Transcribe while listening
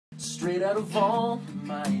straight out of all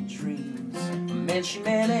my dreams. Man, she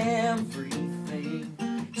meant everything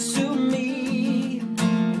to me.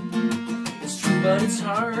 It's true, but it's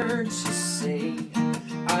hard to say.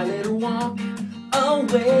 I let her walk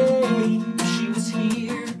away. If she was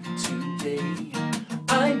here today,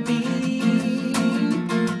 I'd be,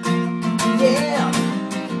 yeah,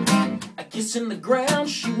 a kiss in the ground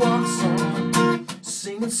she walks on,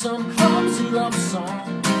 singing some clumsy love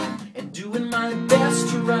song, and doing my best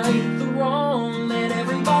to right the wrong that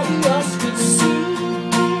everybody else could see.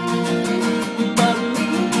 But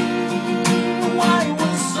me, why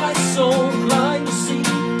was I so blind to see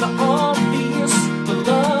the obvious, the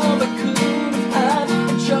love I could have had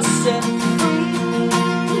and just set free?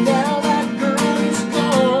 Now that girl is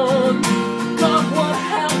gone, God, what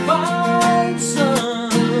have I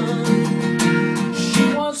done? She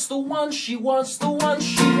was the one, she was the one,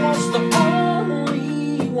 she was the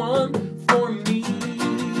only one for me.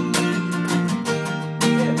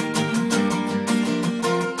 Yeah.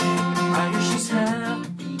 I hear she's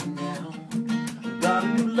happy now, got a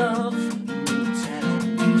new love, new town.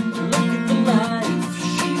 Look at the life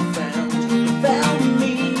she found without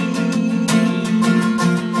me.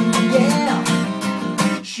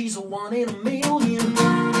 Yeah, she's a one in a million.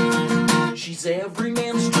 She's every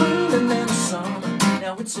man's dream and then some.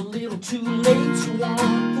 Now it's a little too late to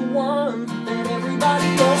want the one that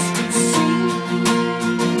everybody else could see.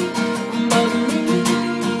 But me,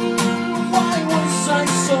 why was I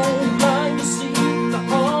so blind to see the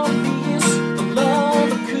obvious, the love I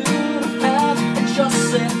could have had and just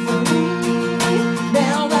set free?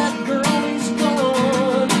 Now that girl is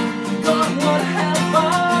gone, God, what have I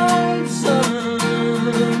done?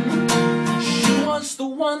 She was the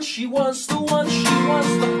one, she was the one, she was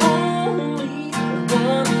the only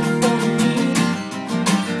one for me.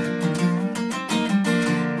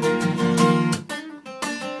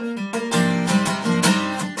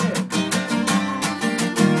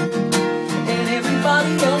 And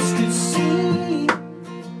everybody else could see,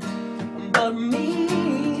 but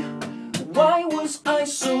me, why was I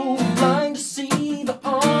so blind to see the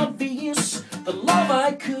obvious, the love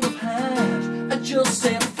I could have had, I just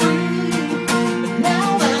set free. But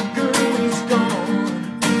now that girl is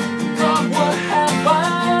gone, God, what have I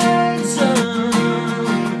done?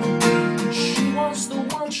 She was the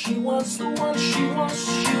one, she was the one, she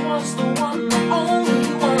was the one, the only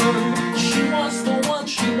one. She was the one,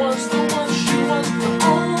 she was the one, she was the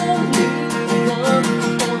only one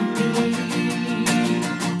for me.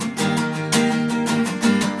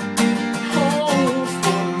 Oh,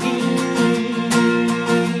 for me.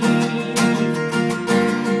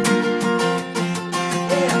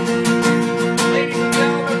 Yeah. Ladies and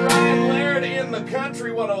gentlemen, Ryan Laird in the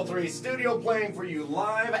Country 103 studio, playing for you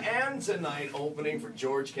live, and tonight opening for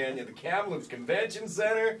George Canyon, the Kamloops Convention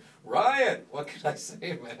Center. Ryan, what can I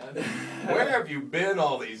say, man? Where have you been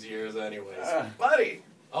all these years anyways? Buddy,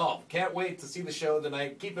 oh, can't wait to see the show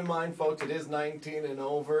tonight. Keep in mind, folks, it is 19 and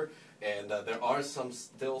over, and there are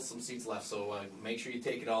still some seats left, so make sure you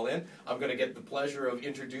take it all in. I'm going to get the pleasure of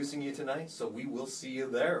introducing you tonight, so we will see you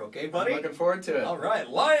there, okay, buddy? I'm looking forward to it. All right,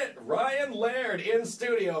 Ryan Laird in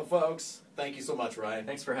studio, folks. Thank you so much, Ryan.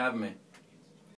 Thanks for having me.